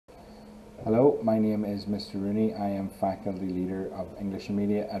Hello, my name is Mr. Rooney. I am Faculty Leader of English and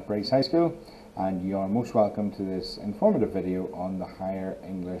Media at Bryce High School, and you are most welcome to this informative video on the Higher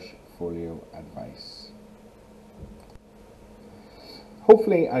English Folio advice.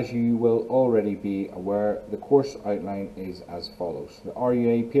 Hopefully, as you will already be aware, the course outline is as follows. The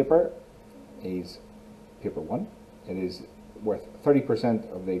RUA paper is paper 1. It is worth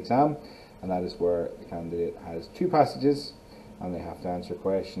 30% of the exam, and that is where the candidate has 2 passages and they have to answer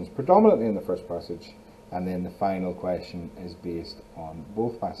questions predominantly in the first passage, and then the final question is based on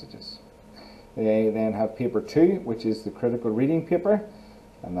both passages. They then have paper 2, which is the critical reading paper,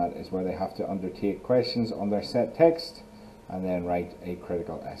 and that is where they have to undertake questions on their set text and then write a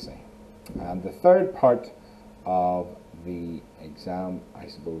critical essay. And the third part of the exam, I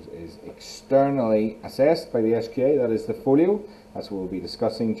suppose, is externally assessed by the SQA, that is the folio. That's what we'll be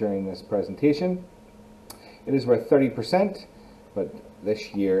discussing during this presentation. It is worth 30%, but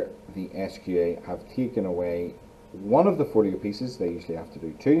this year the SQA have taken away one of the folio pieces. They usually have to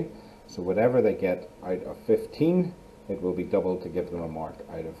do 2, so whatever they get out of 15, it will be doubled to give them a mark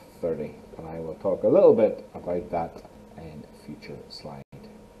out of 30, and I will talk a little bit about that in a future slide.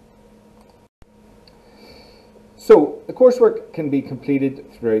 So the coursework can be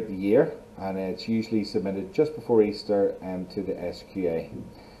completed throughout the year, and it's usually submitted just before Easter to the SQA.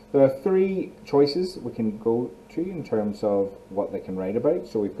 There are 3 choices we can go to in terms of what they can write about.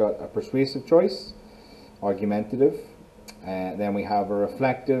 So we've got a persuasive choice, argumentative, then we have a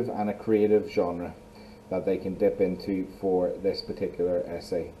reflective and a creative genre that they can dip into for this particular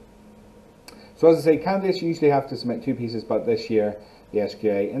essay. So as I say, candidates usually have to submit 2 pieces, but this year the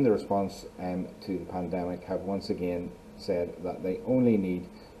SQA, in the response to the pandemic, have once again said that they only need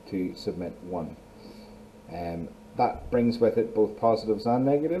to submit 1. That brings with it both positives and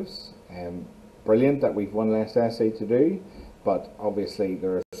negatives. Brilliant that we've one less essay to do, but obviously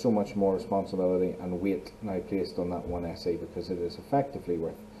there is so much more responsibility and weight now placed on that one essay because it is effectively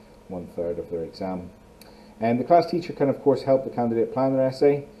worth 1/3 of their exam. The class teacher can of course help the candidate plan their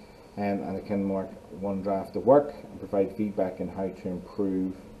essay, and they can mark 1 draft of work and provide feedback on how to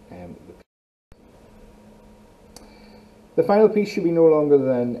improve the final piece should be no longer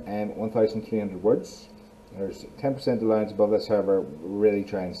than 1,300 words. There's 10% allowance above this, however, really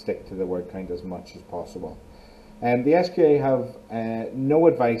try and stick to the word count as much as possible. The SQA have no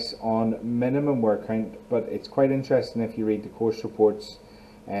advice on minimum word count, but it's quite interesting if you read the course reports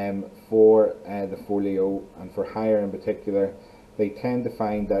for the folio and for Higher in particular. They tend to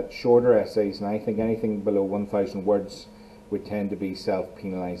find that shorter essays, and I think anything below 1,000 words would tend to be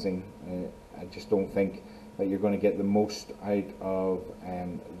self-penalising. I just don't think that you're going to get the most out of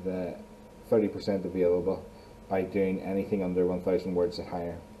the 30% available by doing anything under 1,000 words at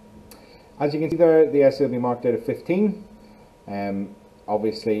Higher. As you can see there, the essay will be marked out of 15.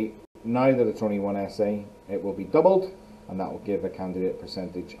 Obviously, now that it's only 1 essay, it will be doubled, and that will give a candidate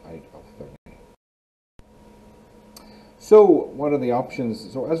percentage out of 30. So, what are the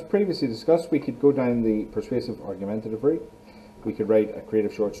options? So, as previously discussed, we could go down the persuasive argumentative route. We could write a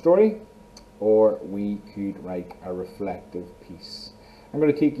creative short story, or we could write a reflective piece. I'm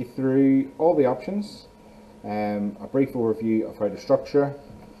going to take you through all the options, a brief overview of how to structure,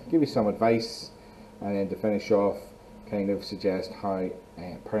 give you some advice, and then to finish off, kind of suggest how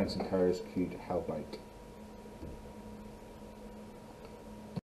parents and carers could help out.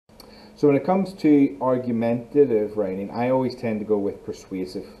 So when it comes to argumentative writing, I always tend to go with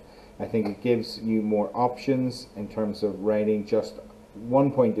persuasive. I think it gives you more options in terms of writing just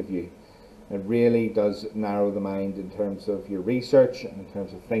one point of view. It really does narrow the mind in terms of your research and in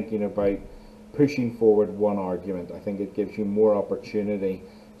terms of thinking about pushing forward one argument. I think it gives you more opportunity,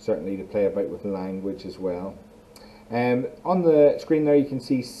 certainly, to play about with language as well. On the screen there you can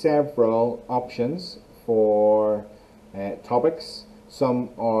see several options for topics. Some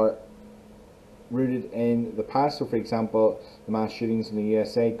are rooted in the past. So for example, the mass shootings in the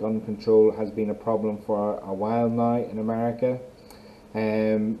USA, gun control has been a problem for a while now in America.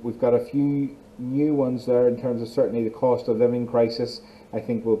 We've got a few new ones there in terms of certainly the cost of living crisis. I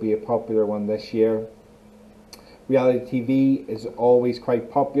think will be a popular one this year. Reality TV is always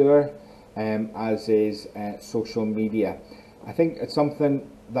quite popular, as is social media. I think it's something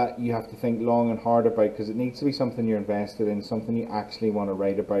that you have to think long and hard about, because it needs to be something you're invested in, something you actually want to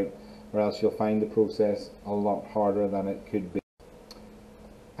write about, or else you'll find the process a lot harder than it could be.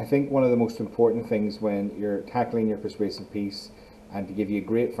 I think one of the most important things when you're tackling your persuasive piece, and to give you a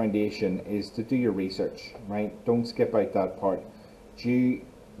great foundation, is to do your research, right? Don't skip out that part. Due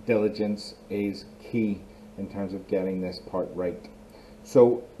diligence is key in terms of getting this part right.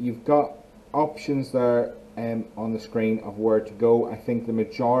 So you've got options there on the screen of where to go. I think the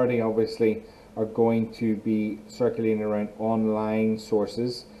majority obviously are going to be circulating around online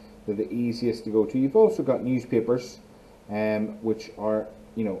sources. They're the easiest to go to. You've also got newspapers, which are,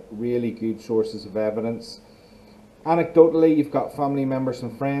 you know, really good sources of evidence. Anecdotally, you've got family members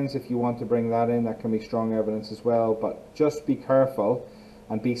and friends. If you want to bring that in, that can be strong evidence as well. But just be careful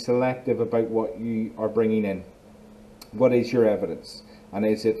and be selective about what you are bringing in. What is your evidence? And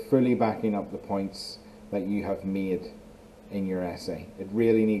is it fully backing up the points that you have made in your essay? It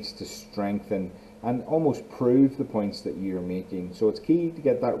really needs to strengthen and almost prove the points that you're making. So it's key to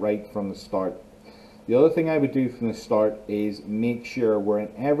get that right from the start. The other thing I would do from the start is make sure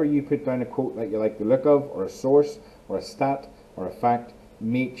whenever you put down a quote that you like the look of, or a source, or a stat, or a fact,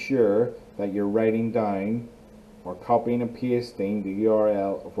 make sure that you're writing down or copying and pasting the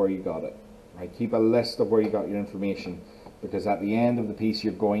URL of where you got it. Right? Keep a list of where you got your information, because at the end of the piece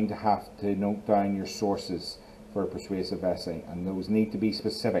you're going to have to note down your sources for a persuasive essay, and those need to be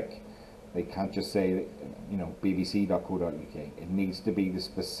specific. They can't just say, you know, bbc.co.uk. It needs to be the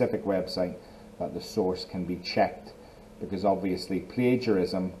specific website that the source can be checked, because obviously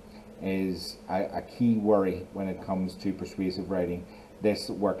plagiarism is a key worry when it comes to persuasive writing. This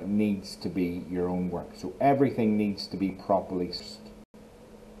work needs to be your own work, so everything needs to be properly sourced.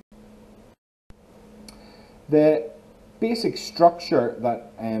 The basic structure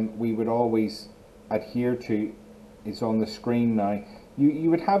that we would always adhere to is on the screen now. You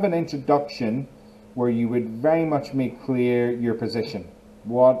would have an introduction where you would very much make clear your position.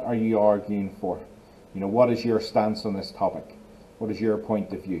 What are you arguing for? You know, what is your stance on this topic? What is your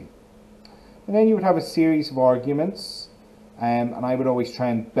point of view? And then you would have a series of arguments, and I would always try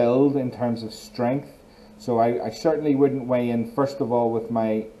and build in terms of strength. So I certainly wouldn't weigh in first of all with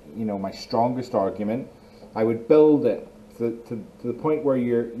my, you know, my strongest argument. I would build it to the point where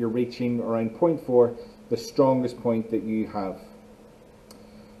you're reaching around point 4, the strongest point that you have.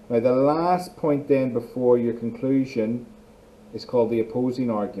 Now the last point then before your conclusion is called the opposing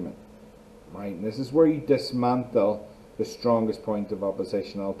argument. Right, and this is where you dismantle the strongest point of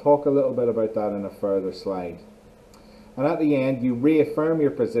opposition. I'll talk a little bit about that in a further slide. And at the end, you reaffirm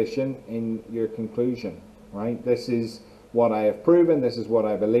your position in your conclusion. Right, this is what I have proven, this is what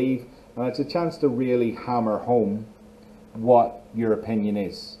I believe, and it's a chance to really hammer home what your opinion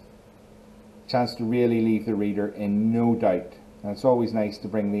is. Chance to really leave the reader in no doubt. And it's always nice to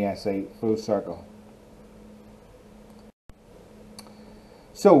bring the essay full circle.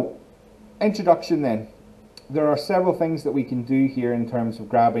 So, introduction then. There are several things that we can do here in terms of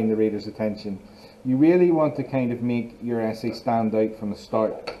grabbing the reader's attention. You really want to kind of make your essay stand out from the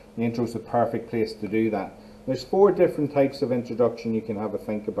start. The intro is the perfect place to do that. There's 4 different types of introduction you can have a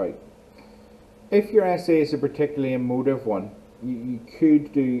think about. If your essay is a particularly emotive one, you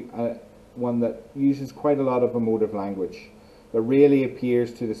could do one that uses quite a lot of emotive language, that really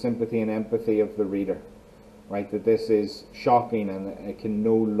appeals to the sympathy and empathy of the reader. Right, that this is shocking and it can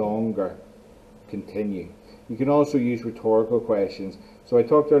no longer continue. You can also use rhetorical questions. So I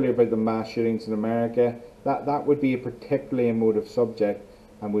talked earlier about the mass shootings in America. That would be a particularly emotive subject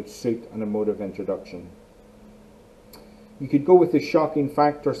and would suit an emotive introduction. You could go with the shocking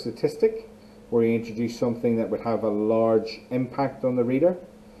fact or statistic, where you introduce something that would have a large impact on the reader,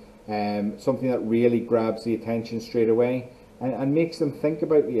 something that really grabs the attention straight away and makes them think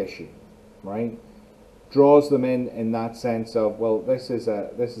about the issue, right? Draws them in that sense of, well, this is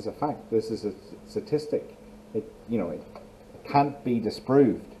a fact, this is a statistic. It can't be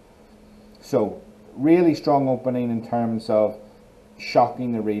disproved. So really strong opening in terms of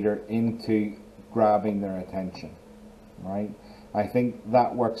shocking the reader into grabbing their attention, right? I think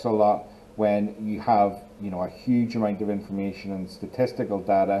that works a lot when you have, a huge amount of information and statistical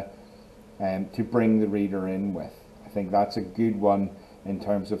data to bring the reader in with. I think that's a good one in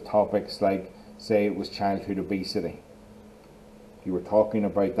terms of topics like, say it was childhood obesity. If you were talking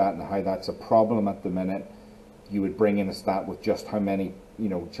about that and how that's a problem at the minute, you would bring in a stat with just how many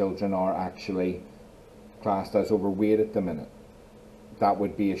children are actually classed as overweight at the minute. That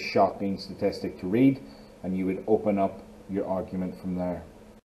would be a shocking statistic to read, and you would open up your argument from there.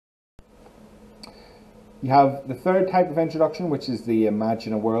 You have the third type of introduction, which is the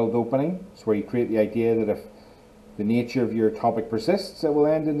imagine a world opening. It's where you create the idea that if the nature of your topic persists, it will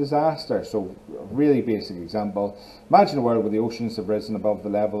end in disaster. So a really basic example: imagine a world where the oceans have risen above the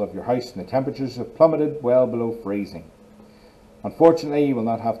level of your house and the temperatures have plummeted well below freezing. Unfortunately, you will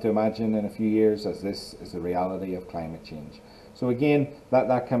not have to imagine in a few years, as this is the reality of climate change. So again,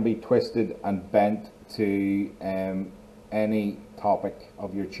 that can be twisted and bent to any topic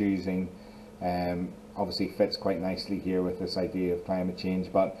of your choosing. Obviously fits quite nicely here with this idea of climate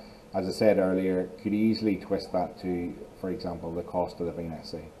change, but as I said earlier, could easily twist that to, for example, the cost of living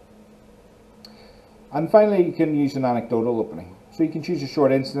essay. And finally, you can use an anecdotal opening. So you can choose a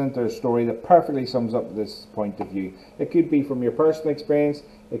short incident or a story that perfectly sums up this point of view. It could be from your personal experience,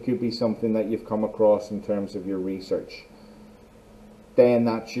 it could be something that you've come across in terms of your research. Then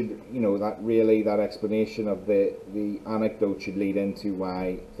that should, that explanation of the anecdote should lead into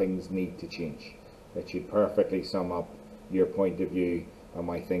why things need to change. It should perfectly sum up your point of view and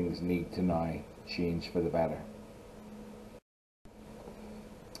why things need to now change for the better.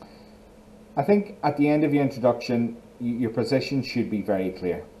 I think at the end of your introduction, your position should be very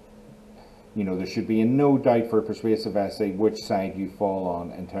clear. There should be no doubt for a persuasive essay which side you fall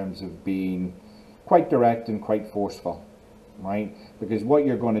on in terms of being quite direct and quite forceful, right? Because what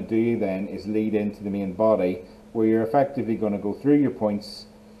you're going to do then is lead into the main body, where you're effectively going to go through your points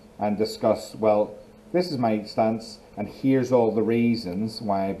and discuss, well, this is my stance and here's all the reasons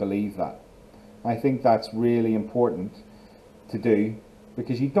why I believe that. I think that's really important to do,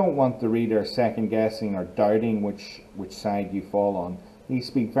 because you don't want the reader second guessing or doubting which side you fall on. You need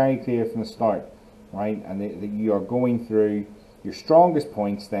to be very clear from the start, right? And that you are going through your strongest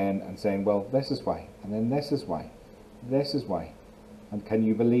points then and saying, well, this is why, and then this is why, this is why, and can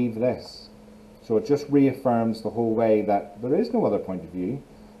you believe this? So it just reaffirms the whole way that there is no other point of view,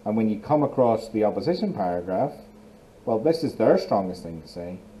 and when you come across the opposition paragraph, well, this is their strongest thing to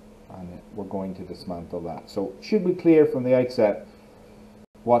say, and we're going to dismantle that. So it should be clear from the outset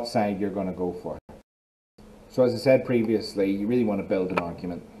what side you're going to go for. So as I said previously, you really want to build an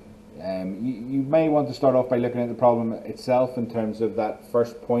argument. You may want to start off by looking at the problem itself in terms of that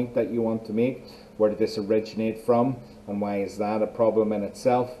first point that you want to make. Where did this originate from, and why is that a problem in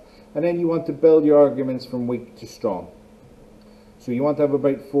itself? And then you want to build your arguments from weak to strong. So you want to have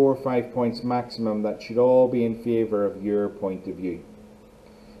about 4 or 5 points maximum that should all be in favour of your point of view.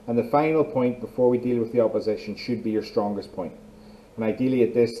 And the final point before we deal with the opposition should be your strongest point. And ideally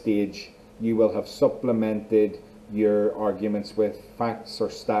at this stage you will have supplemented your arguments with facts or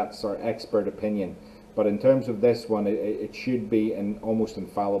stats or expert opinion. But in terms of this one, it should be almost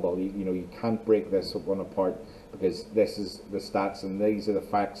infallible. You can't break this one apart, because this is the stats and these are the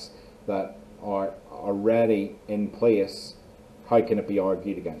facts that are already in place. How can it be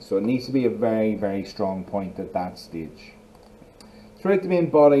argued against? So it needs to be a very, very strong point at that stage. Throughout the main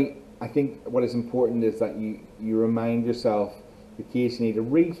body, I think what is important is that you remind yourself occasionally to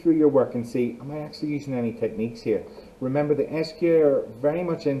read through your work and see, am I actually using any techniques here? Remember, the SQA are very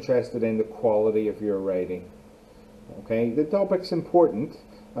much interested in the quality of your writing. Okay, the topic's important,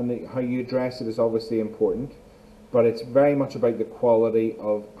 and how you address it is obviously important, but it's very much about the quality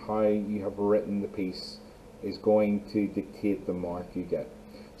of how you have written the piece is going to dictate the mark you get.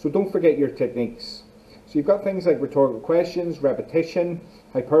 So don't forget your techniques. So you've got things like rhetorical questions, repetition,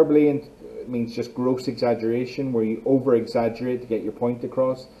 hyperbole, and it means just gross exaggeration, where you over exaggerate to get your point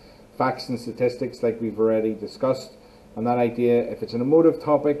across, facts and statistics like we've already discussed, and that idea, if it's an emotive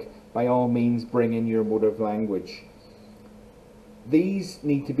topic, by all means bring in your emotive language. These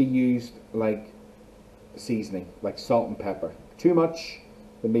need to be used like seasoning, like salt and pepper. Too much,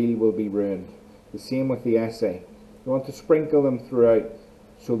 the meal will be ruined. The same with the essay. You want to sprinkle them throughout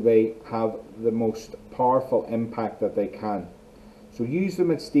so they have the most powerful impact that they can. So use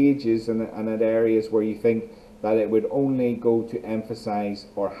them at stages and at areas where you think that it would only go to emphasize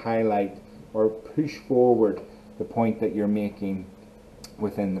or highlight or push forward the point that you're making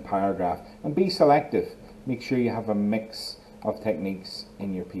within the paragraph. And be selective. Make sure you have a mix of techniques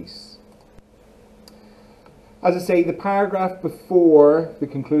in your piece. As I say, the paragraph before the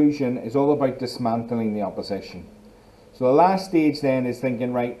conclusion is all about dismantling the opposition. So the last stage then is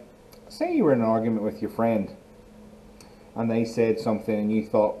thinking, right, say you were in an argument with your friend and they said something and you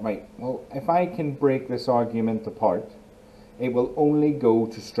thought, right, well, if I can break this argument apart, it will only go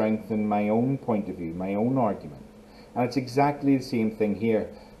to strengthen my own point of view, my own argument. And it's exactly the same thing here.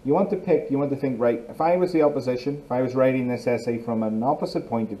 You want to think, right, if I was the opposition, if I was writing this essay from an opposite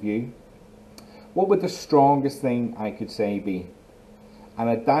point of view, what would the strongest thing I could say be? And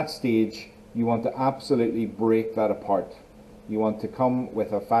at that stage, you want to absolutely break that apart. You want to come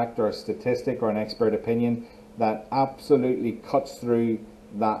with a fact or a statistic or an expert opinion that absolutely cuts through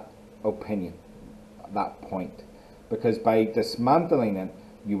that opinion, that point. Because by dismantling it,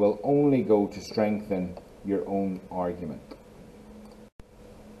 you will only go to strengthen your own argument.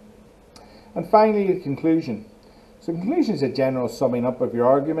 And finally, the conclusion. So conclusion is a general summing up of your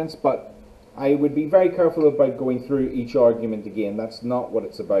arguments, but I would be very careful about going through each argument again. That's not what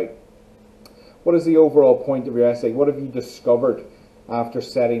it's about. What is the overall point of your essay? What have you discovered after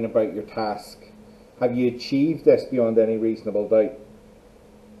setting about your task? Have you achieved this beyond any reasonable doubt?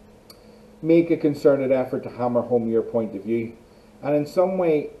 make a concerted effort to hammer home your point of view, and in some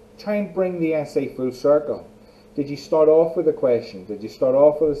way try and bring the essay full circle. Did you start off with a question? Did you start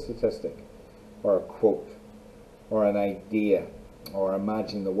off with a statistic, or a quote, or an idea, or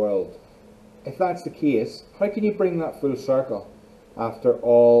imagine the world? If that's the case, how can you bring that full circle after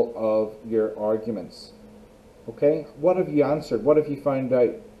all of your arguments? Okay, what have you answered? What have you found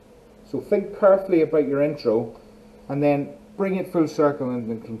out? So think carefully about your intro and then bring it full circle in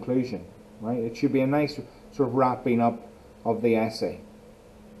the conclusion, right? It should be a nice sort of wrapping up of the essay.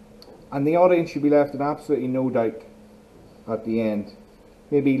 And the audience should be left in absolutely no doubt at the end.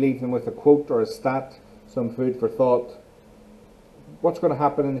 Maybe leave them with a quote or a stat, some food for thought. What's going to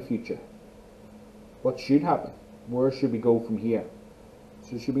happen in the future? What should happen? Where should we go from here?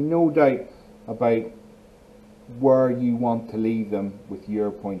 So there should be no doubt about where you want to leave them with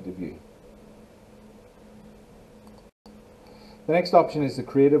your point of view. The next option is the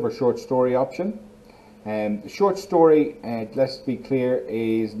creative or short story option. The short story, let's be clear,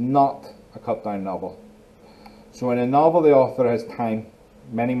 is not a cut down novel. So in a novel the author has time,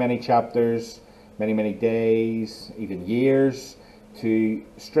 many chapters, many days, even years, to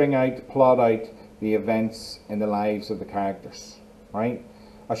string out, plot out the events in the lives of the characters, right?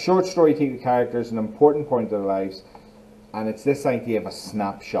 A short story takes the characters an important point of their lives, and it's this idea of a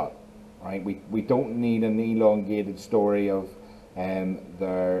snapshot, right? We don't need an elongated story of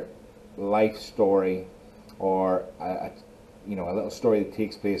their life story, or a little story that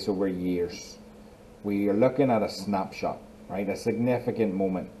takes place over years. We are looking at a snapshot, right? A significant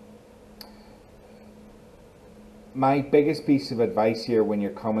moment. My biggest piece of advice here when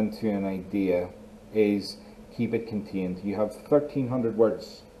you're coming to an idea is keep it contained. You have 1,300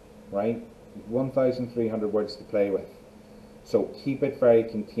 words, right? 1,300 words to play with. So keep it very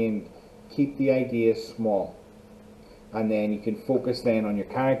contained. Keep the idea small. And then you can focus then on your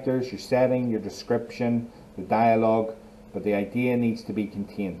characters, your setting, your description, the dialogue, but the idea needs to be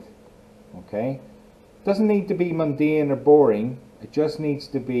contained. Okay? It doesn't need to be mundane or boring. It just needs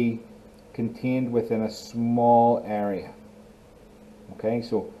to be contained within a small area. Okay?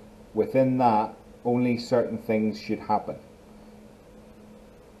 So within that, only certain things should happen.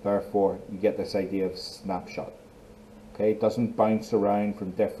 Therefore, you get this idea of snapshot. Okay? It doesn't bounce around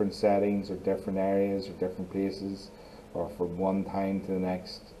from different settings or different areas or different places, or from one time to the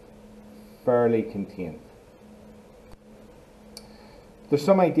next. Fairly contained. There's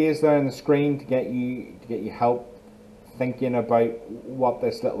some ideas there on the screen to get you help thinking about what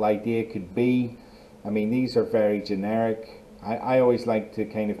this little idea could be. I mean, these are very generic. I always like to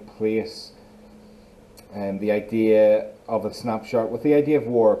kind of place the idea of a snapshot with the idea of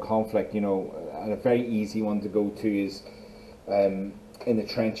war or conflict, and a very easy one to go to is in the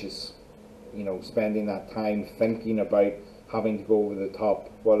trenches. Spending that time thinking about having to go over the top.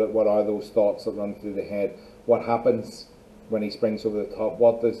 What are those thoughts that run through the head? What happens when he springs over the top?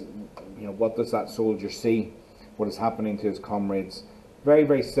 What does that soldier see? What is happening to his comrades?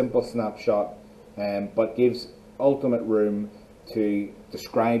 Very simple snapshot, but gives ultimate room to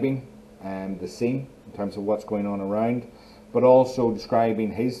describing the scene in terms of what's going on around, but also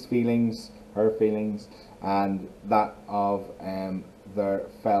describing his feelings, her feelings, and that of their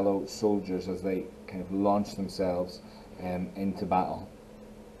fellow soldiers as they kind of launch themselves into battle.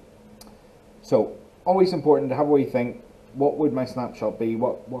 So always important to have a wee think, what would my snapshot be?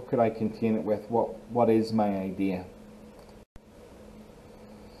 What could I contain it with? What is my idea?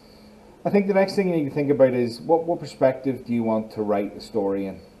 I think the next thing you need to think about is what perspective do you want to write the story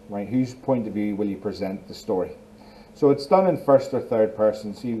in, right? Whose point of view will you present the story? So it's done in first or third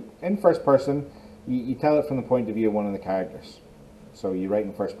person. So in first person, you tell it from the point of view of one of the characters. So you write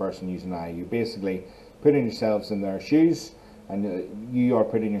in first person using I. You basically putting yourselves in their shoes, and you are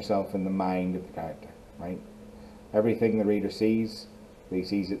putting yourself in the mind of the character, right? Everything the reader sees, they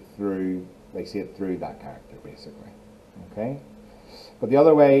see it through that character, basically. Okay? But the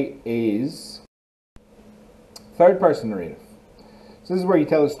other way is third person narrative. So this is where you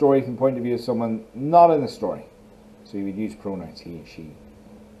tell a story from the point of view of someone not in the story. So you would use pronouns he, she,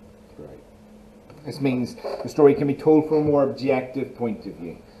 throughout. This means the story can be told from a more objective point of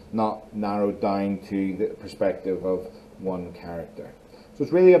view, not narrowed down to the perspective of one character. So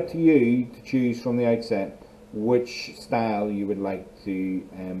it's really up to you to choose from the outset which style you would like to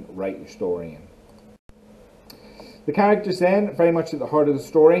write your story in. The characters then, very much at the heart of the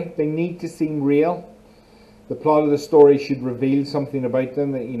story, they need to seem real. The plot of the story should reveal something about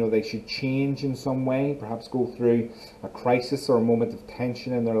them, that they should change in some way, perhaps go through a crisis or a moment of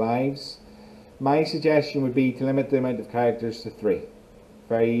tension in their lives. My suggestion would be to limit the amount of characters to 3.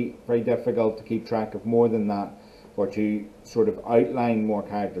 Very difficult to keep track of more than that, or to sort of outline more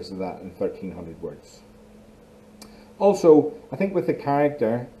characters of that in 1300 words. Also, I think with the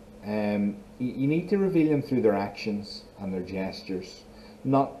character, you need to reveal them through their actions and their gestures,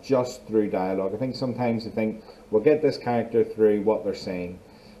 not just through dialogue. I think sometimes you think, we'll get this character through what they're saying.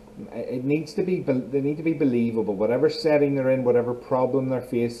 It needs to be, they need to be believable. Whatever setting they're in, whatever problem they're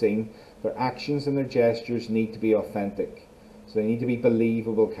facing, their actions and their gestures need to be authentic. So they need to be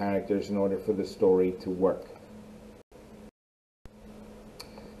believable characters in order for the story to work.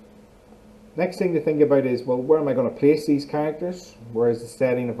 Next thing to think about is, well, where am I going to place these characters? Where is the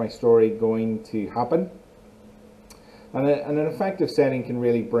setting of my story going to happen? And an effective setting can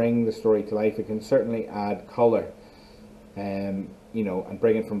really bring the story to life. It can certainly add colour, you know, and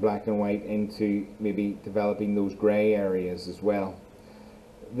bring it from black and white into maybe developing those grey areas as well.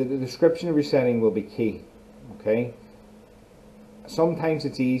 The description of your setting will be key, okay? Sometimes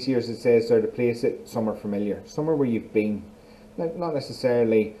it's easier, as it says there, to place it somewhere familiar, somewhere where you've been. Not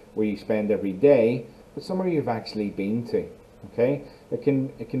necessarily where you spend every day, but somewhere you've actually been to, okay? It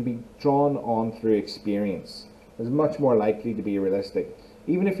can be drawn on through experience. It's much more likely to be realistic.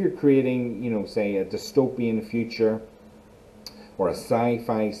 Even if you're creating, you know, say a dystopian future or a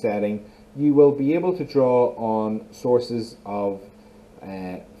sci-fi setting, you will be able to draw on sources of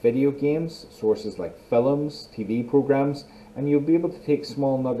video games, sources like films, TV programs, and you'll be able to take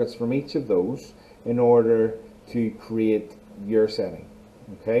small nuggets from each of those in order to create your setting,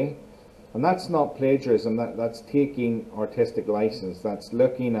 okay? And that's not plagiarism, that's taking artistic license. That's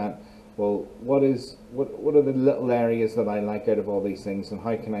looking at, well, what are the little areas that I like out of all these things, and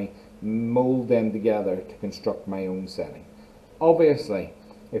how can I mold them together to construct my own setting? Obviously,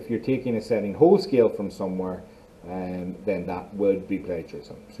 if you're taking a setting whole scale from somewhere, then that would be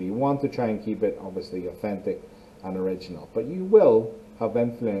plagiarism. So you want to try and keep it obviously authentic and original, but you will have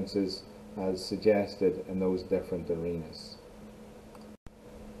influences as suggested in those different arenas.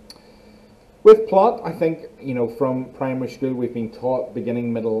 With plot, I think, you know, from primary school we've been taught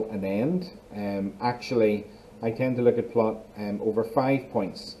beginning, middle and end. Actually, I tend to look at plot over 5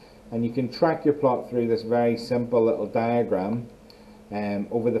 points, and you can track your plot through this very simple little diagram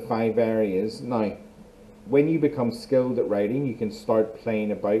over the 5 areas. Now, when you become skilled at writing, you can start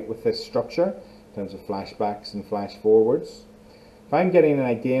playing about with this structure in terms of flashbacks and flash forwards. If I'm getting an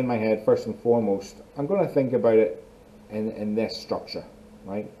idea in my head, first and foremost, I'm going to think about it in this structure,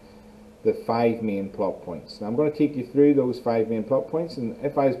 right? The 5 main plot points. Now I'm going to take you through those 5 main plot points, and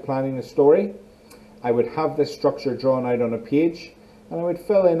if I was planning a story, I would have this structure drawn out on a page, and I would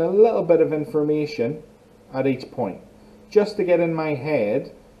fill in a little bit of information at each point, just to get in my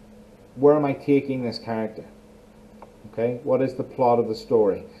head, where am I taking this character? Okay, what is the plot of the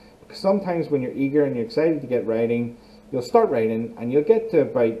story? Because sometimes when you're eager and you're excited to get writing, you'll start writing and you'll get to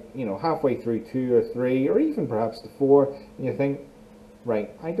about, you know, halfway through 2 or 3 or even perhaps to 4, and you think,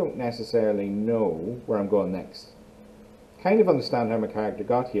 right, I don't necessarily know where I'm going next. Kind of understand how my character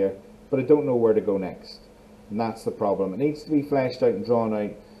got here, but I don't know where to go next. And that's the problem. It needs to be fleshed out and drawn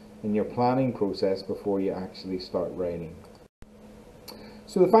out in your planning process before you actually start writing.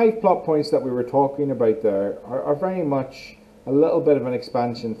 So the 5 plot points that we were talking about there are very much a little bit of an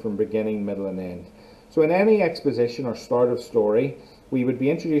expansion from beginning, middle and end. So in any exposition or start of story, we would be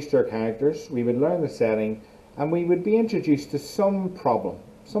introduced to our characters, we would learn the setting, and we would be introduced to some problem,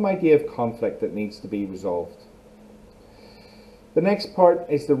 some idea of conflict that needs to be resolved. The next part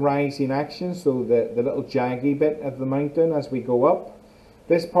is the rising action, so the little jaggy bit of the mountain as we go up.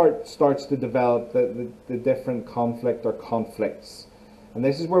 This part starts to develop the different conflict or conflicts. And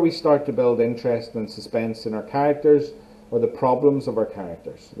this is where we start to build interest and suspense in our characters or the problems of our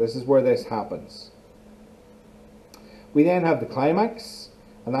characters. This is where this happens. We then have the climax,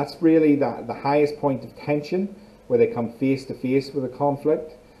 and that's really the highest point of tension, where they come face to face with a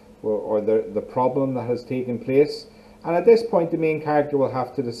conflict or the problem that has taken place. And at this point the main character will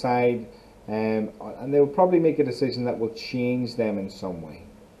have to decide, and they will probably make a decision that will change them in some way.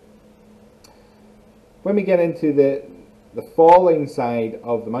 When we get into the falling side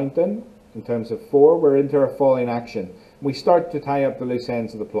of the mountain, in terms of 4, we're into our falling action. We start to tie up the loose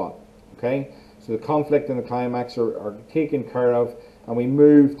ends of the plot. Okay, so the conflict and the climax are taken care of, and we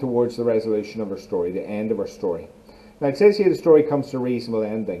move towards the resolution of our story, the end of our story. Now it says here the story comes to a reasonable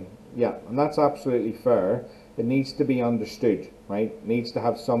ending. Yeah, and that's absolutely fair. It needs to be understood, right? It needs to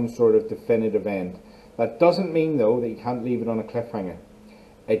have some sort of definitive end. That doesn't mean though that you can't leave it on a cliffhanger.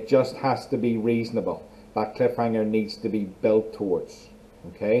 It just has to be reasonable. That cliffhanger needs to be built towards,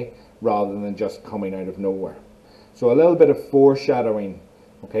 okay, rather than just coming out of nowhere. So a little bit of foreshadowing,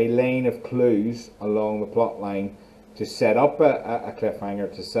 okay, laying of clues along the plot line to set up a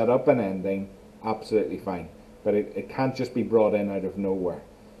cliffhanger, to set up an ending, absolutely fine. but it can't just be brought in out of nowhere.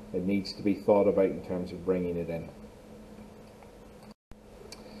 It needs to be thought about in terms of bringing it in.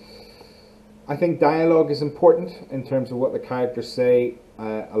 I think dialogue is important in terms of what the characters say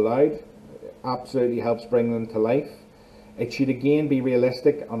aloud. It absolutely helps bring them to life. It should again be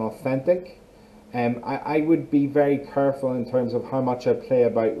realistic and authentic. I would be very careful in terms of how much I play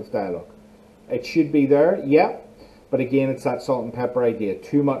about with dialogue. It should be there, yeah, but again, it's that salt and pepper idea.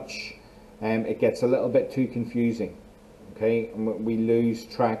 Too much, it gets a little bit too confusing, okay, and we lose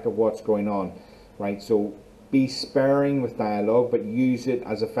track of what's going on, right? So be sparing with dialogue, but use it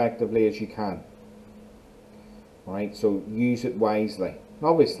as effectively as you can, right? So use it wisely.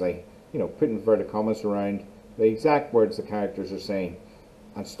 Obviously, you know, put inverted commas around the exact words the characters are saying,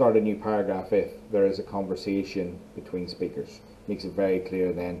 and start a new paragraph if there is a conversation between speakers. Makes it very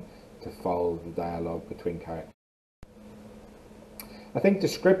clear then to follow the dialogue between characters. I think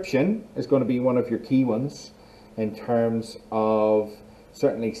description is going to be one of your key ones in terms of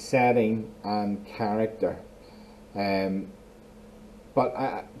certainly setting and character.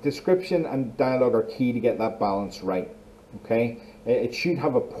 But description and dialogue are key to get that balance right. Okay, it should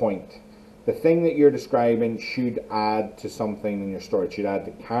have a point. The thing that you're describing should add to something in your story. It should add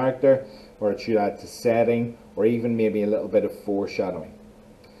to character, or it should add to setting, or even maybe a little bit of foreshadowing.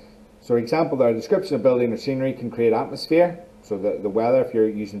 So example there, description of building or scenery can create atmosphere. So the weather, if you're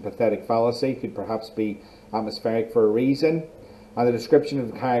using pathetic fallacy, could perhaps be atmospheric for a reason. And the description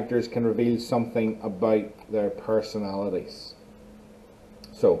of the characters can reveal something about their personalities.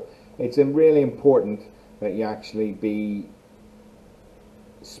 So it's really important that you actually be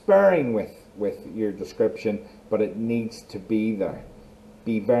sparing with your description, but it needs to be there.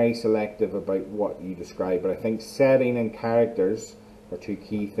 Be very selective about what you describe. But I think setting and characters are two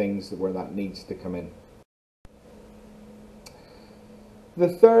key things where that needs to come in. The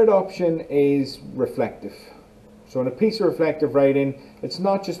third option is reflective. So in a piece of reflective writing, it's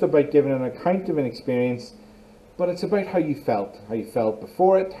not just about giving an account of an experience, but it's about how you felt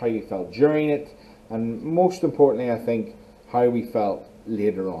before it, how you felt during it, and most importantly, I think, how we felt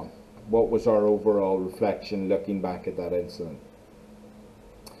later on. What was our overall reflection looking back at that incident?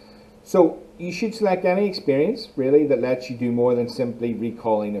 So you should select any experience really that lets you do more than simply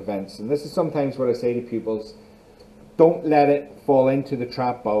recalling events. And this is sometimes what I say to pupils: don't let it fall into the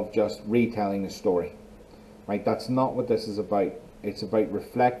trap of just retelling a story. Right? That's not what this is about. It's about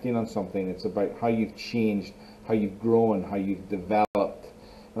reflecting on something. It's about how you've changed, how you've grown, how you've developed.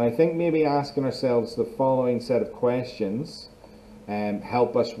 And I think maybe asking ourselves the following set of questions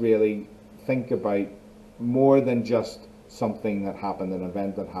help us really think about more than just something that happened, an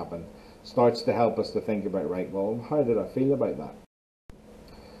event that happened. Starts to help us to think about, right, well, how did I feel about that?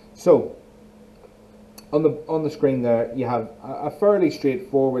 So on the screen there, you have a fairly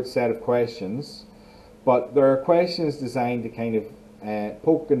straightforward set of questions, but there are questions designed to kind of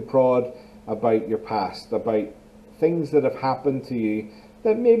poke and prod about your past, about things that have happened to you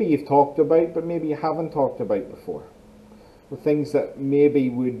that maybe you've talked about, but maybe you haven't talked about before. Or things that maybe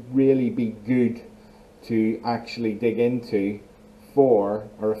would really be good to actually dig into for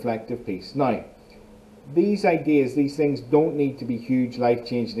a reflective piece. Now, these ideas, these things don't need to be huge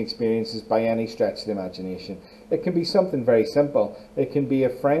life-changing experiences by any stretch of the imagination. It can be something very simple. It can be a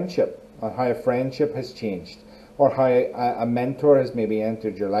friendship, or how a friendship has changed, or how a mentor has maybe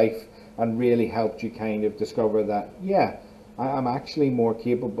entered your life and really helped you kind of discover that, yeah, I'm actually more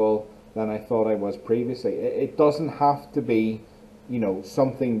capable than I thought I was previously. It doesn't have to be, you know,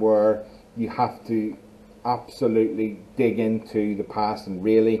 something where you have to absolutely dig into the past and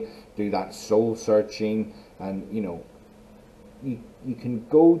really do that soul searching, and you know, you can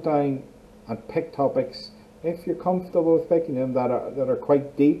go down and pick topics if you're comfortable with picking them that are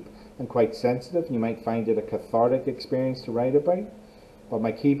quite deep and quite sensitive. You might find it a cathartic experience to write about, but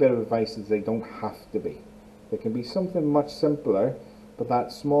my key bit of advice is they don't have to be. They can be something much simpler, but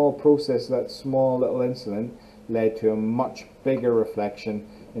that small process, that small little incident led to a much bigger reflection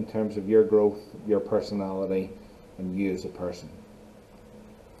in terms of your growth, your personality, and you as a person.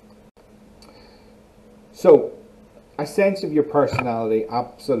 So a sense of your personality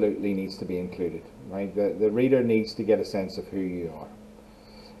absolutely needs to be included, right? The reader needs to get a sense of who you are.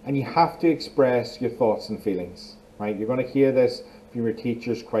 And you have to express your thoughts and feelings, right? You're going to hear this from your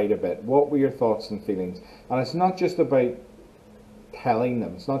teachers quite a bit. What were your thoughts and feelings? And it's not just about telling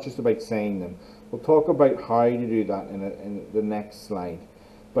them, it's not just about saying them. We'll talk about how to do that in the next slide.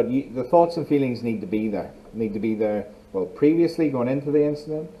 But the thoughts and feelings need to be there. Need to be there, well, previously going into the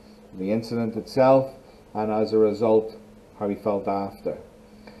incident itself, and as a result, how he felt after.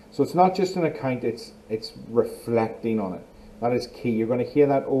 So it's not just an account, it's reflecting on it. That is key. You're going to hear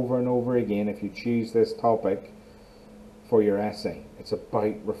that over and over again if you choose this topic for your essay. It's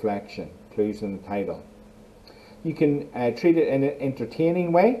about reflection, clues in the title. You can treat it in an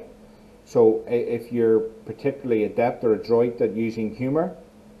entertaining way. So if you're particularly adept or adroit at using humour,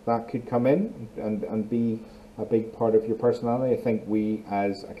 that could come in and be a big part of your personality. I think we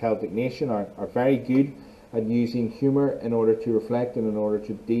as a Celtic nation are very good at using humour in order to reflect and in order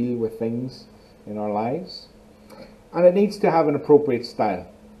to deal with things in our lives. And it needs to have an appropriate style.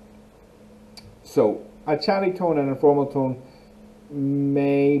 So a chatty tone and a formal tone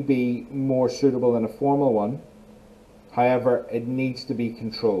may be more suitable than a formal one. However, it needs to be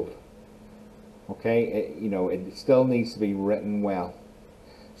controlled. Okay, it still needs to be written well.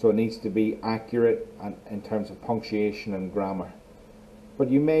 So it needs to be accurate in terms of punctuation and grammar. But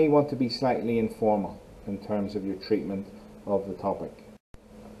you may want to be slightly informal in terms of your treatment of the topic.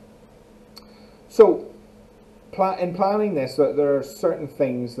 So in planning this, there are certain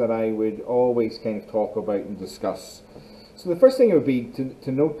things that I would always kind of talk about and discuss. So the first thing would be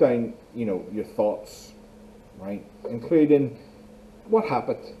to note down, your thoughts, right? Including what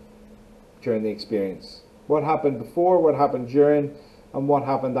happened during the experience. What happened before, what happened during, and what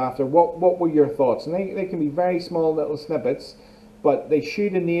happened after. What were your thoughts? And they can be very small little snippets, but they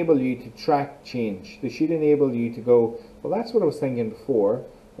should enable you to track change. They should enable you to go, well, that's what I was thinking before,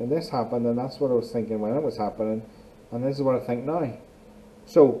 and this happened, and that's what I was thinking when it was happening, and this is what I think now.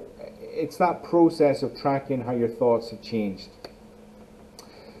 So it's that process of tracking how your thoughts have changed.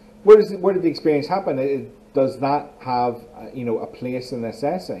 Where did the experience happen? Does that have a place in this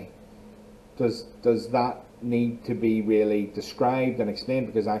essay? Does that need to be really described and explained?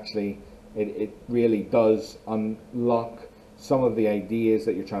 Because actually it really does unlock some of the ideas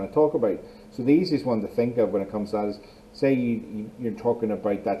that you're trying to talk about. So the easiest one to think of when it comes to that is, say you're talking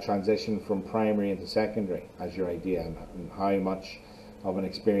about that transition from primary into secondary as your idea, and how much of an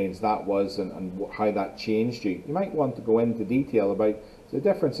experience that was, and how that changed you. You might want to go into detail about the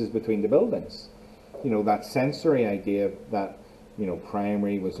differences between the buildings. That sensory idea that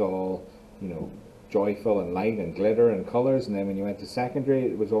primary was all joyful and light and glitter and colours, and then when you went to secondary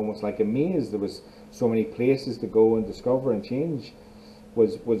it was almost like a maze. There was so many places to go and discover and change.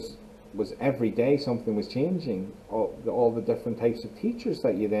 Was every day something was changing. All the different types of teachers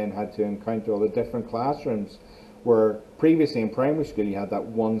that you then had to encounter, all the different classrooms, where previously in primary school you had that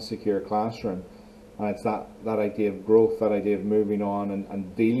one secure classroom, and it's that idea of growth, that idea of moving on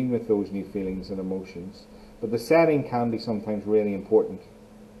and dealing with those new feelings and emotions. But the setting can be sometimes really important.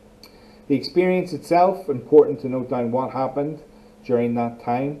 The experience itself, important to note down what happened during that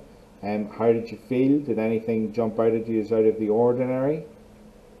time. How did you feel? Did anything jump out at you as out of the ordinary?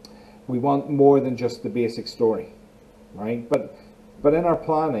 We want more than just the basic story, right? But in our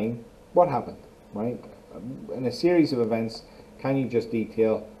planning, what happened, right? In a series of events, can you just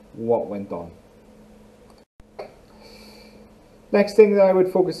detail what went on? Next thing that I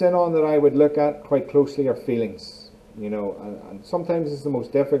would focus in on, that I would look at quite closely, are feelings. And sometimes it's the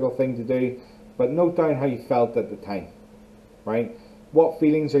most difficult thing to do, but note down how you felt at the time, right? What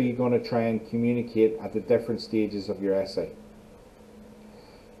feelings are you going to try and communicate at the different stages of your essay?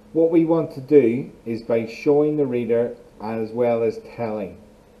 What we want to do is by showing the reader as well as telling,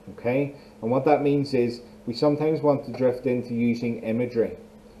 okay? And what that means is we sometimes want to drift into using imagery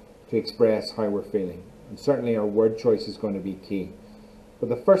to express how we're feeling. And certainly our word choice is going to be key. But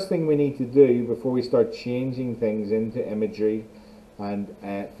the first thing we need to do before we start changing things into imagery and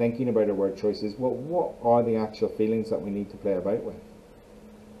thinking about our word choices, well, what are the actual feelings that we need to play about with?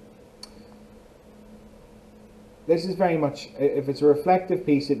 This is very much, if it's a reflective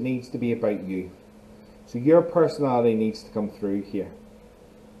piece, it needs to be about you. So your personality needs to come through here,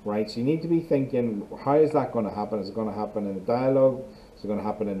 right? So you need to be thinking, how is that going to happen? Is it going to happen in the dialogue? Is it going to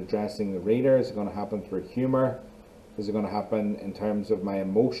happen in addressing the reader? Is it going to happen through humour? Is it going to happen in terms of my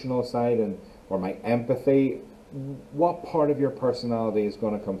emotional side or my empathy? What part of your personality is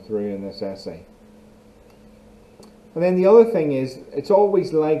going to come through in this essay? And then the other thing is, it's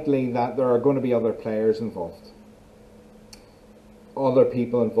always likely that there are going to be other players involved, other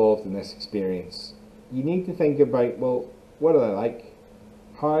people involved in this experience. You need to think about, well, what are they like?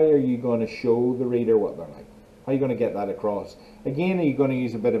 How are you going to show the reader what they're like? How are you going to get that across? Again, are you going to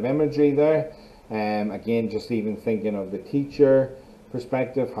use a bit of imagery there? Again, just even thinking of the teacher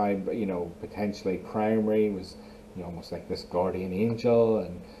perspective, how potentially primary was almost like this guardian angel,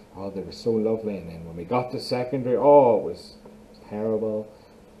 and oh, they were so lovely, and then when we got to secondary, oh, it was terrible.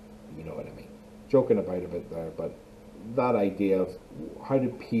 You know what I mean? Joking about a bit there, but that idea of how do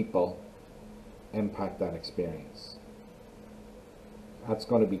people impact that experience, that's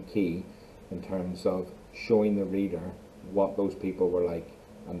going to be key in terms of showing the reader what those people were like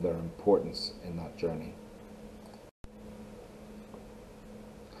and their importance in that journey.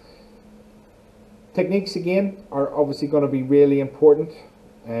 Techniques again are obviously going to be really important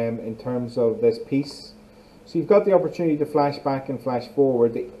in terms of this piece. So you've got the opportunity to flash back and flash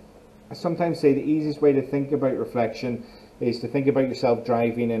forward. I sometimes say the easiest way to think about reflection is to think about yourself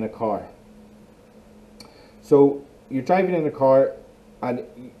driving in a car. So you're driving in a car and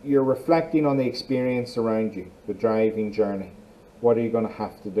you're reflecting on the experience around you, the driving journey. What are you going to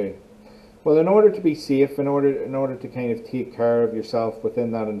have to do? Well, in order to be safe, in order to kind of take care of yourself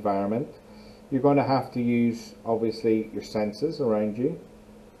within that environment, you're going to have to use, obviously, your senses around you.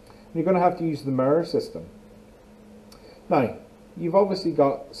 And you're going to have to use the mirror system. Now, you've obviously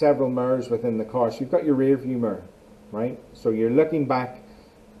got several mirrors within the car. So you've got your rear view mirror, right? So you're looking back,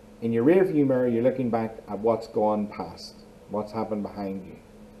 in your rear view mirror, you're looking back at what's gone past, what's happened behind you,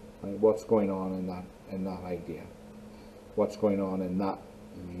 right? What's going on in that idea, what's going on in that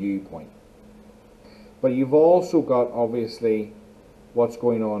viewpoint. But you've also got, obviously, what's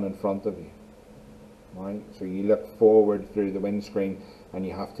going on in front of you, right? So you look forward through the windscreen and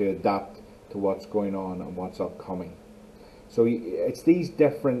you have to adapt to what's going on and what's upcoming. So it's these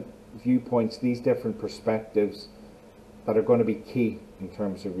different viewpoints, these different perspectives that are going to be key in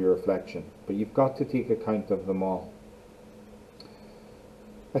terms of your reflection. But you've got to take account of them all.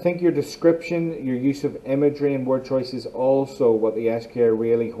 I think your description, your use of imagery and word choice is also what the SK are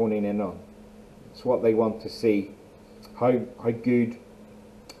really honing in on. It's what they want to see. How good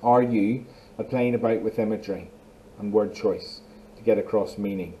are you at playing about with imagery and word choice to get across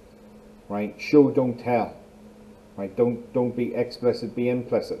meaning, right? Show, don't tell. Right? Don't be explicit, be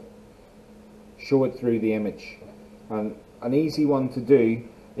implicit. Show it through the image. And an easy one to do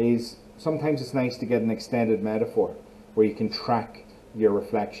is, sometimes it's nice to get an extended metaphor where you can track your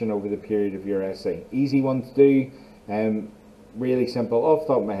reflection over the period of your essay. Easy one to do, really simple, off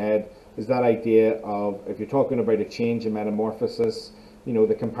the top of my head, is that idea of, if you're talking about a change in metamorphosis, you know,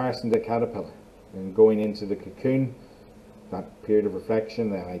 the comparison to a caterpillar and going into the cocoon, that period of reflection,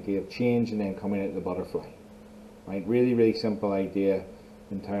 the idea of change, and then coming out the butterfly. Right? Really, really simple idea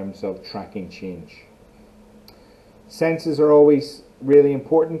in terms of tracking change. Senses are always really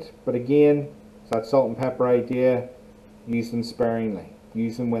important, but again, it's that salt and pepper idea. Use them sparingly.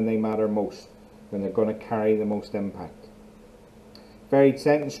 Use them when they matter most, when they're going to carry the most impact. Varied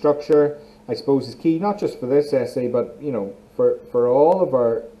sentence structure, I suppose, is key, not just for this essay, but you know, for all of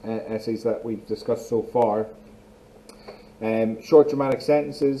our essays that we've discussed so far. Short dramatic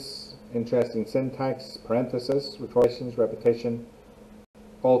sentences, interesting syntax, parenthesis, rhetoricians, repetition,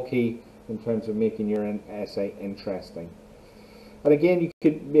 all key in terms of making your essay interesting. And again, you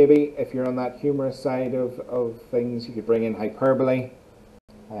could maybe, if you're on that humorous side of things, you could bring in hyperbole,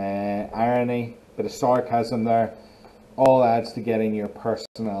 irony, bit of sarcasm there. All adds to getting your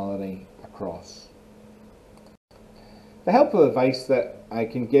personality across. The helpful advice that I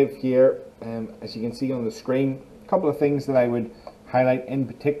can give here, as you can see on the screen, a couple of things that I would highlight in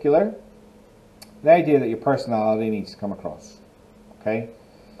particular. The idea that your personality needs to come across. Okay,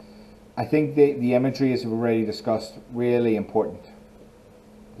 I think the imagery, as we've already discussed, really important.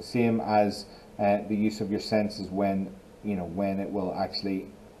 The same as the use of your senses when it will actually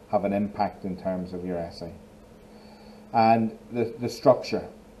have an impact in terms of your essay. And the structure.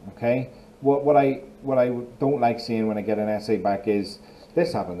 Okay, what I don't like seeing when I get an essay back is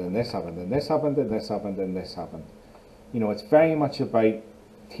this happened and this happened and this happened and this happened and this happened. You know, it's very much about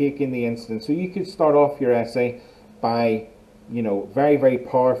taking the incident. So you could start off your essay by, you know, very, very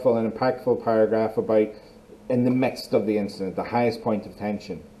powerful and impactful paragraph about in the midst of the incident, the highest point of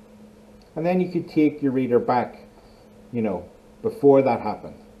tension. And then you could take your reader back, you know, before that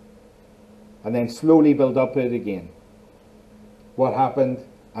happened. And then slowly build up it again. What happened,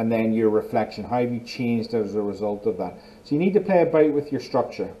 and then your reflection. How have you changed as a result of that? So you need to play about with your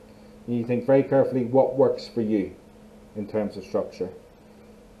structure. You need to think very carefully what works for you in terms of structure.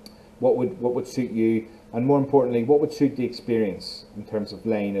 What would suit you, and more importantly, what would suit the experience in terms of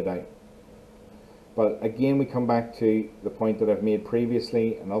laying it out. But again, we come back to the point that I've made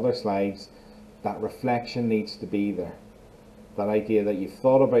previously in other slides, that reflection needs to be there. That idea that you've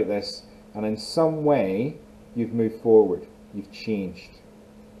thought about this and in some way you've moved forward, you've changed,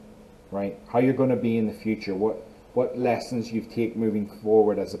 right? How you're going to be in the future, what lessons you've taken moving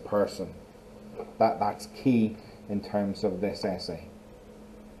forward as a person. That's key in terms of this essay.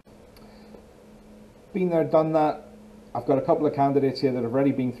 Been there, done that. I've got a couple of candidates here that have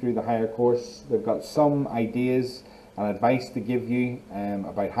already been through the Higher course. They've got some ideas and advice to give you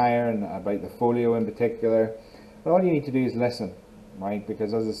about Higher and about the folio in particular. But all you need to do is listen, right?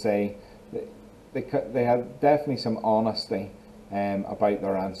 Because as I say, they had definitely some honesty about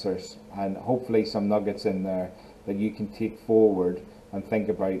their answers, and hopefully some nuggets in there that you can take forward and think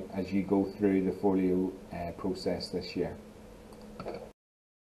about as you go through the folio process this year.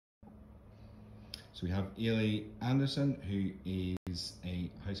 So we have Ailey Anderson, who is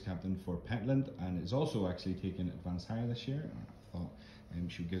a house captain for Petland and is also actually taking advanced higher this year. I thought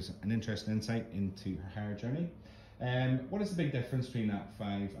she would give us an interesting insight into her higher journey. What is the big difference between Nat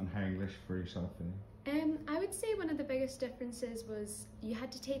 5 and higher English for yourself? I would say one of the biggest differences was you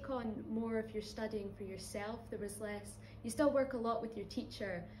had to take on more of your studying for yourself. There was less, you still work a lot with your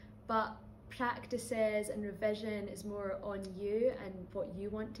teacher, but practices and revision is more on you and what you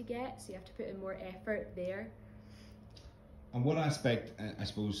want to get, so you have to put in more effort there. And what aspect, I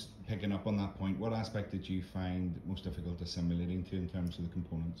suppose, picking up on that point, what aspect did you find most difficult assimilating to in terms of the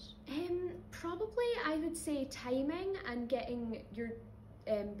components? Probably I would say timing and getting your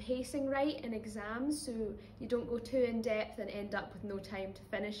pacing right in exams, so you don't go too in depth and end up with no time to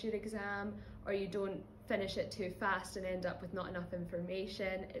finish your exam, or you don't finish it too fast and end up with not enough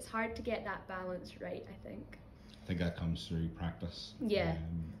information. It's hard to get that balance right, I think. I think that comes through practice. Yeah.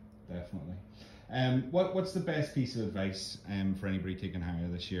 Definitely. What's the best piece of advice for anybody taking higher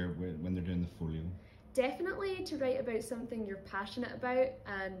this year when they're doing the folio? Definitely to write about something you're passionate about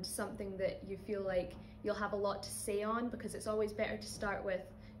and something that you feel like you'll have a lot to say on, because it's always better to start with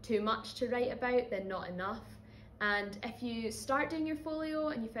too much to write about than not enough. And if you start doing your folio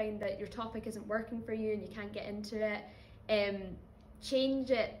and you find that your topic isn't working for you and you can't get into it,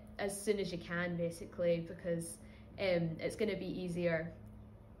 change it as soon as you can, basically, because it's going to be easier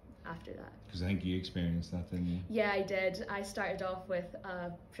after that. Because I think you experienced that, didn't you? Yeah, I did. I started off with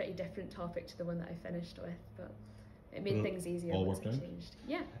a pretty different topic to the one that I finished with, but it made things easier once I changed.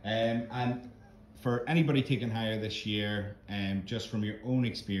 Yeah. And for anybody taking higher this year, just from your own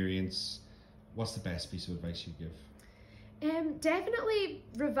experience, what's the best piece of advice you'd give? Definitely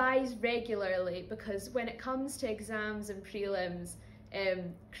revise regularly, because when it comes to exams and prelims,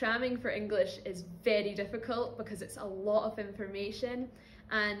 cramming for English is very difficult because it's a lot of information,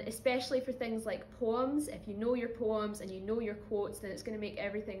 and especially for things like poems, if you know your poems and you know your quotes, then it's going to make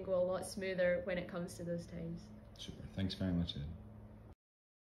everything go a lot smoother when it comes to those times. Super, thanks very much, Ed.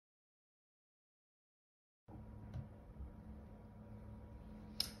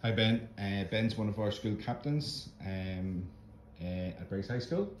 Hi Ben, Ben's one of our school captains at Bryce High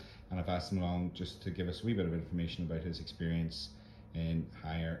School, and I've asked him along just to give us a wee bit of information about his experience in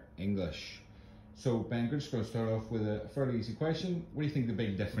higher English. So Ben, we're just going to start off with a fairly easy question. What do you think the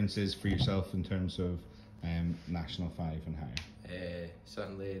big difference is for yourself in terms of National 5 and higher?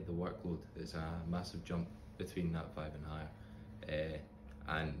 Certainly the workload is a massive jump between Nat 5 and higher,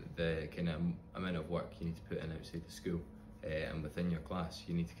 and the kind of amount of work you need to put in outside the school. And within your class,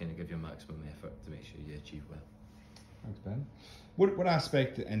 you need to kind of give your maximum effort to make sure you achieve well. Thanks, Ben. What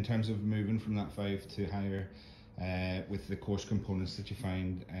aspect, in terms of moving from that 5 to higher, with the course components that you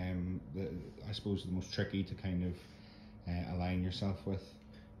find, I suppose, the most tricky to kind of align yourself with?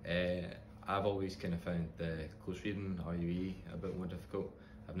 I've always kind of found the close reading, RUE, a bit more difficult.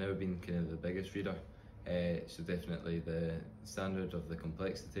 I've never been kind of the biggest reader, so definitely the standard of the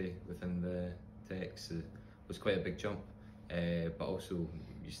complexity within the text was quite a big jump. But also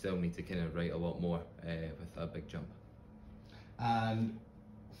you still need to kind of write a lot more with that big jump. And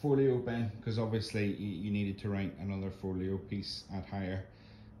folio, Ben, because obviously you needed to write another folio piece at higher.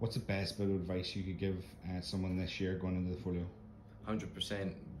 What's the best bit of advice you could give someone this year going into the folio?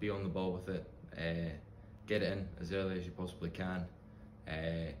 100% be on the ball with it. Get it in as early as you possibly can.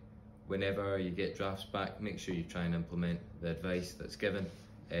 Whenever you get drafts back, make sure you try and implement the advice that's given,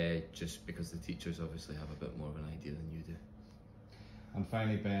 just because the teachers obviously have a bit more of an idea than you do. And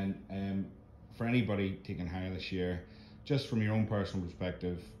finally, Ben, for anybody taking higher this year, just from your own personal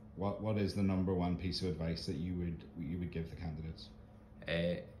perspective, what is the #1 piece of advice that you would give the candidates?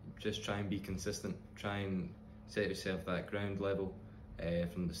 Just try and be consistent. Try and set yourself that ground level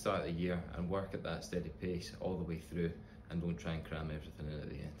from the start of the year and work at that steady pace all the way through, and don't try and cram everything in at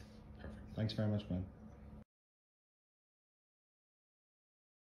the end. Perfect. Thanks very much, Ben.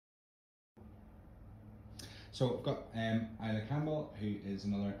 So I've got Isla Campbell, who is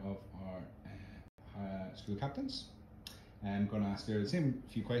another of our school captains. I'm going to ask her the same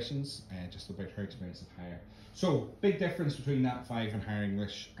few questions, just about her experience at higher. So, big difference between Nat 5 and higher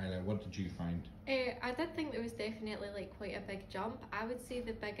English. Isla, what did you find? I did think there was definitely quite a big jump. I would say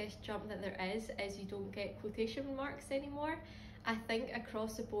the biggest jump that there is you don't get quotation marks anymore. I think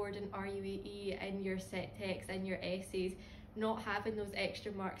across the board in RUAE, in your set text, in your essays, not having those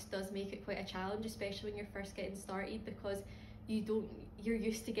extra marks does make it quite a challenge, especially when you're first getting started, because you're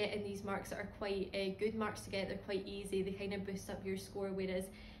used to getting these marks that are quite good marks to get. They're quite easy, they kind of boost up your score, whereas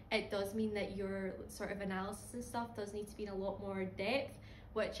it does mean that your sort of analysis and stuff does need to be in a lot more depth,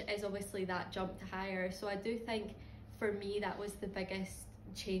 which is obviously that jump to higher. So I do think for me that was the biggest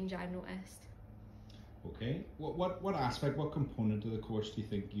change I noticed. Okay, what aspect, what component of the course do you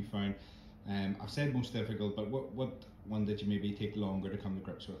think you found, I've said most difficult, but what one did you maybe take longer to come to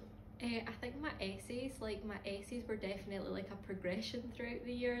grips with? I think my essays were definitely like a progression throughout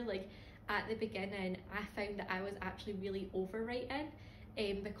the year. Like at the beginning, I found that I was actually really overwriting.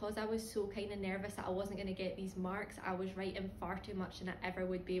 Because I was so kind of nervous that I wasn't going to get these marks, I was writing far too much than I ever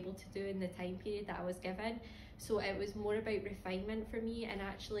would be able to do in the time period that I was given. So it was more about refinement for me and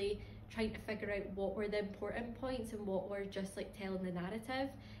actually trying to figure out what were the important points and what were just like telling the narrative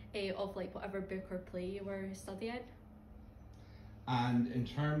of like whatever book or play you were studying. And in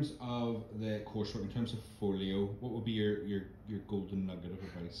terms of the coursework, in terms of folio, what would be your golden nugget of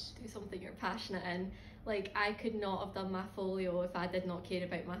advice? Do something you're passionate in. Like I could not have done my folio if I did not care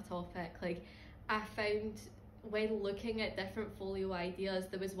about my topic. Like I found when looking at different folio ideas,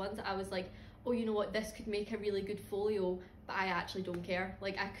 there was ones that I was like, oh, you know what, this could make a really good folio, but I actually don't care.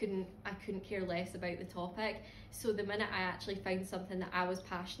 Like I couldn't care less about the topic. So the minute I actually found something that I was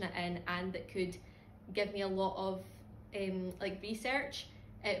passionate in and that could give me a lot of like research,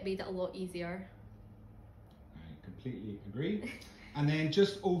 it made it a lot easier. I completely agree. And then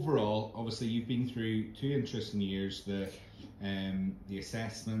just overall, obviously you've been through 2 interesting years, the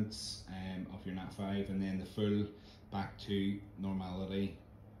assessments of your Nat 5 and then the full back to normality,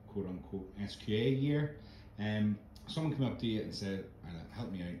 quote unquote, SQA year. Someone came up to you and said,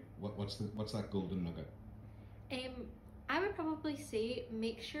 help me out, what's that golden nugget? I would probably say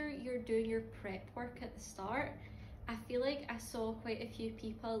make sure you're doing your prep work at the start. I feel like I saw quite a few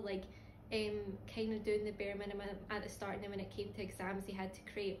people like kind of doing the bare minimum at the start, and then when it came to exams they had to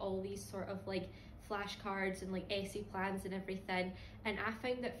create all these sort of like flashcards and like essay plans and everything, and I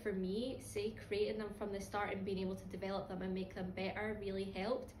found that for me, say creating them from the start and being able to develop them and make them better really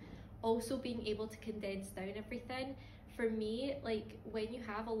helped. Also being able to condense down everything. For me, like when you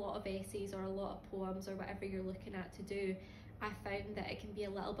have a lot of essays or a lot of poems or whatever you're looking at to do, I found that it can be a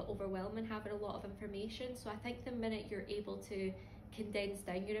little bit overwhelming having a lot of information. So I think the minute you're able to condense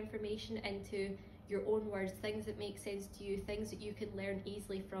down your information into your own words, things that make sense to you, things that you can learn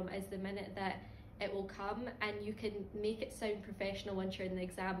easily from, is the minute that it will come, and you can make it sound professional once you're in the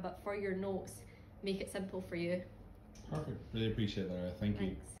exam, but for your notes, make it simple for you. Perfect, really appreciate that, thank you.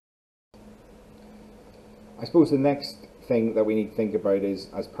 Thanks. I suppose the next thing that we need to think about is,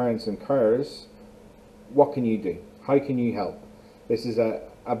 as parents and carers, what can you do? How can you help? This is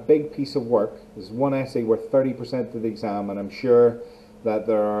a big piece of work. There's one essay worth 30% of the exam, and I'm sure that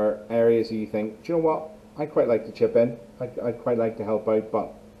there are areas that you think, do you know what, I'd quite like to chip in, I'd quite like to help out,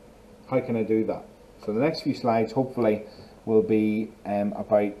 but how can I do that? So the next few slides hopefully will be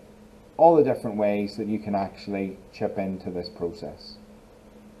about all the different ways that you can actually chip into this process.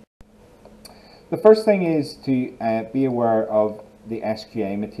 The first thing is to be aware of the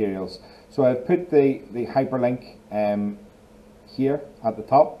SQA materials. So I've put the hyperlink here at the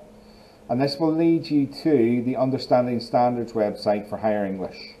top, and this will lead you to the Understanding Standards website for Higher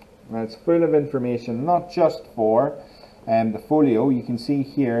English. Now it's full of information, not just for the folio. You can see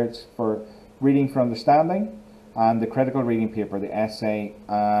here it's for reading for understanding and the critical reading paper, the essay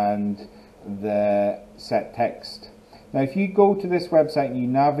and the set text. Now if you go to this website and you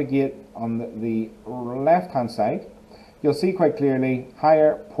navigate on the left hand side, you'll see quite clearly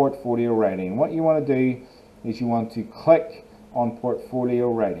Higher Portfolio Writing. What you want to do is you want to click on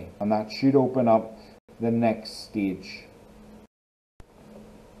Portfolio Writing, and that should open up the next stage.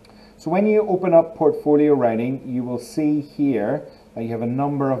 So when you open up Portfolio Writing, you will see here that you have a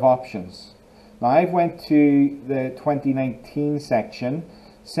number of options. Now I've went to the 2019 section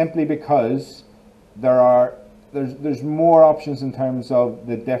simply because there's more options in terms of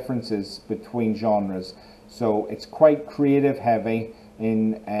the differences between genres. So it's quite creative heavy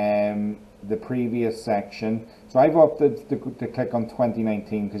in the previous section. So I've opted to click on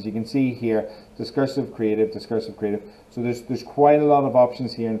 2019 because you can see here discursive, creative, discursive, creative. So there's quite a lot of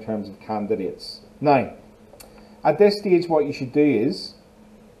options here in terms of candidates. Now, at this stage what you should do is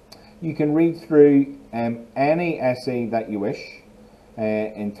you can read through any essay that you wish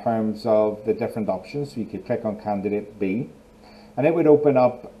in terms of the different options. So you could click on candidate B and it would open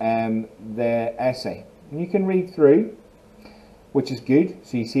up the essay. And you can read through, which is good.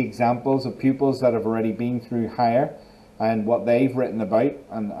 So you see examples of pupils that have already been through Higher and what they've written about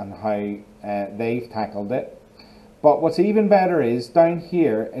and how they've tackled it. But what's even better is down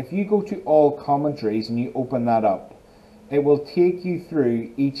here, if you go to all commentaries and you open that up, it will take you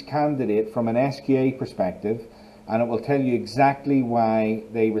through each candidate from an SQA perspective, and it will tell you exactly why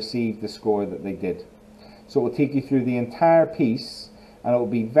they received the score that they did. So it will take you through the entire piece, and it will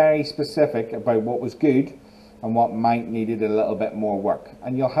be very specific about what was good and what might needed a little bit more work.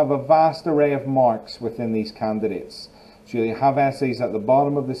 And you'll have a vast array of marks within these candidates. So you'll have essays at the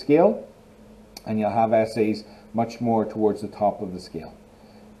bottom of the scale, and you'll have essays much more towards the top of the scale.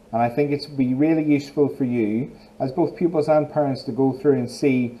 And I think it's be really useful for you as both pupils and parents to go through and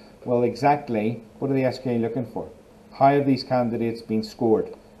see, well, exactly what are the SQA looking for? How have these candidates been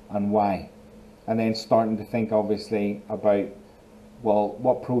scored and why? And then starting to think obviously about, well,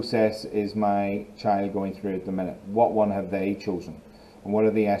 what process is my child going through at the minute? What one have they chosen? And what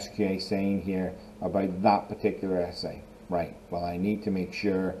are the SQA saying here about that particular essay? Right, well, I need to make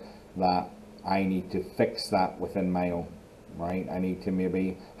sure that I need to fix that within my own. Right, I need to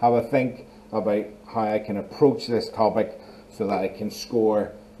maybe have a think about how I can approach this topic so that I can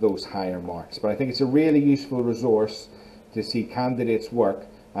score those higher marks. But I think it's a really useful resource to see candidates' work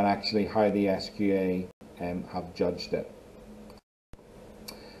and actually how the SQA have judged it.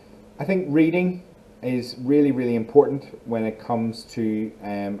 I think reading is really, really important when it comes to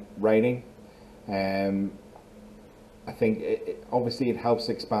writing. I think obviously it helps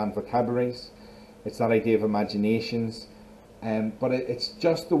expand vocabularies. It's that idea of imaginations. But it's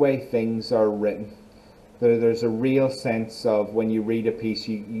just the way things are written. There's a real sense of when you read a piece,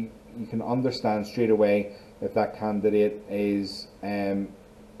 you can understand straight away if that candidate is a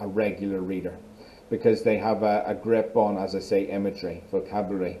regular reader, because they have a grip on, as I say, imagery,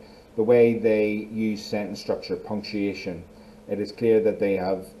 vocabulary, the way they use sentence structure, punctuation. It is clear that they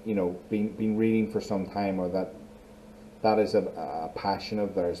have, been reading for some time, or that is a passion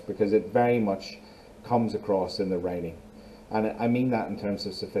of theirs, because it very much comes across in the writing. And I mean that in terms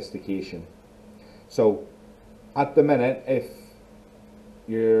of sophistication. So at the minute, if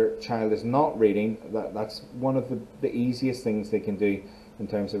your child is not reading, that's one of the easiest things they can do in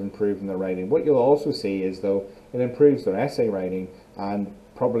terms of improving their writing. What you'll also see is, though, it improves their essay writing, and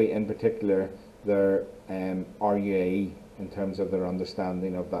probably in particular their RUAE in terms of their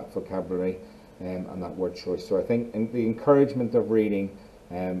understanding of that vocabulary and that word choice. So I think the encouragement of reading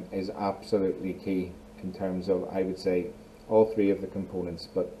is absolutely key in terms of, I would say, all three of the components,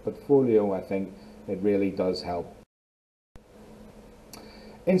 but folio, I think it really does help.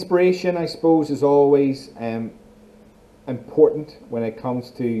 Inspiration, I suppose, is always important when it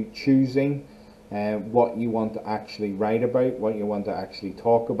comes to choosing what you want to actually write about, what you want to actually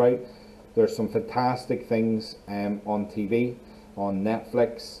talk about. There's some fantastic things on TV, on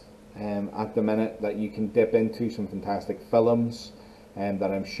Netflix at the minute that you can dip into, some fantastic films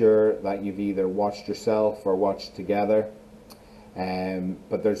that I'm sure that you've either watched yourself or watched together.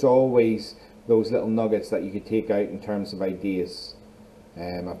 But there's always those little nuggets that you could take out in terms of ideas.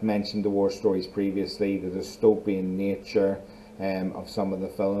 I've mentioned the war stories previously, the dystopian nature of some of the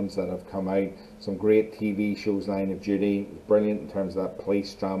films that have come out. Some great TV shows, Line of Duty, brilliant in terms of that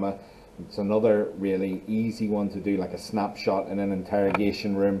police drama. It's another really easy one to do, like a snapshot in an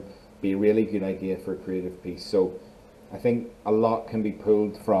interrogation room. Be a really good idea for a creative piece. So I think a lot can be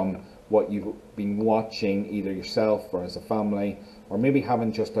pulled from what you've been watching, either yourself or as a family, or maybe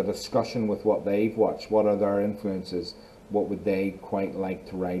having just a discussion with what they've watched. What are their influences? What would they quite like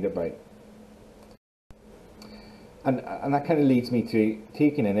to write about? And that kind of leads me to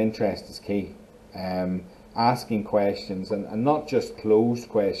taking an interest is key. Asking questions, and not just closed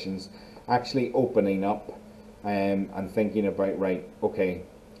questions, actually opening up and thinking about, right, okay,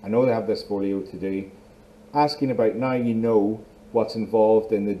 I know they have this folio to do. Asking about, now you know what's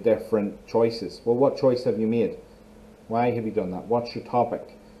involved in the different choices. Well, what choice have you made? Why have you done that? What's your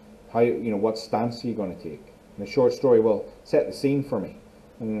topic? How, what stance are you going to take? In a short story, well, set the scene for me.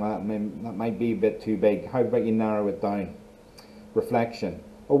 That might be a bit too big. How about you narrow it down? Reflection.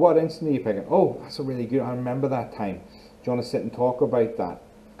 Oh, what incident are you picking? Oh, that's a really good, I remember that time. Do you want to sit and talk about that?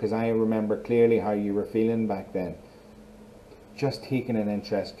 Because I remember clearly how you were feeling back then. Just taking an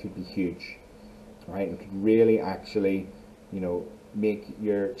interest could be huge, right? It could really actually, make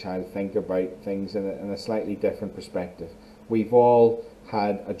your child think about things in a slightly different perspective. We've all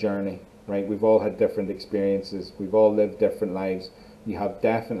had a journey, right? We've all had different experiences. We've all lived different lives. You have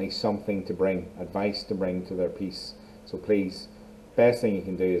definitely something to bring, advice to bring to their piece. So please, best thing you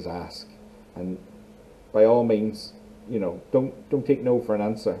can do is ask. And by all means, don't take no for an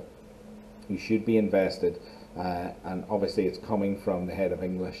answer. You should be invested. And obviously it's coming from the head of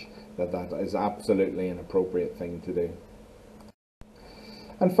English that is absolutely an appropriate thing to do.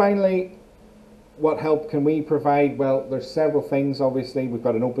 And finally, what help can we provide? Well, there's several things. Obviously, we've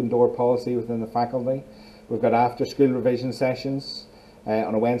got an open door policy within the faculty, We've got after school revision sessions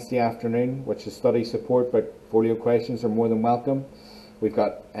on a Wednesday afternoon, which is study support, but folio questions are more than welcome. We've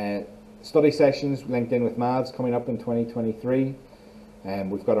got study sessions linked in with maths coming up in 2023.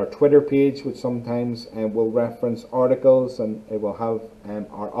 We've got our Twitter page, which sometimes will reference articles, and it will have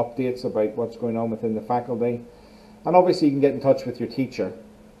our updates about what's going on within the faculty. And obviously you can get in touch with your teacher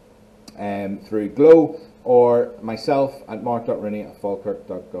through Glow or myself at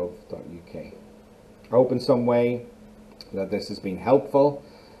mark.rooney@falkirk.gov.uk. I hope in some way that this has been helpful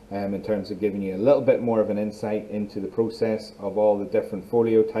in terms of giving you a little bit more of an insight into the process of all the different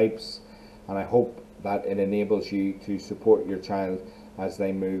folio types, and I hope that it enables you to support your child as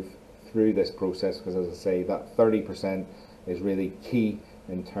they move through this process, because as I say, that 30% is really key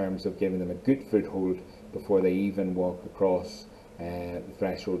in terms of giving them a good foothold before they even walk across the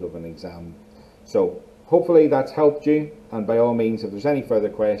threshold of an exam. So hopefully that's helped you, and by all means, if there's any further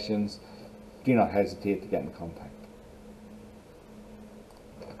questions, do not hesitate to get in contact.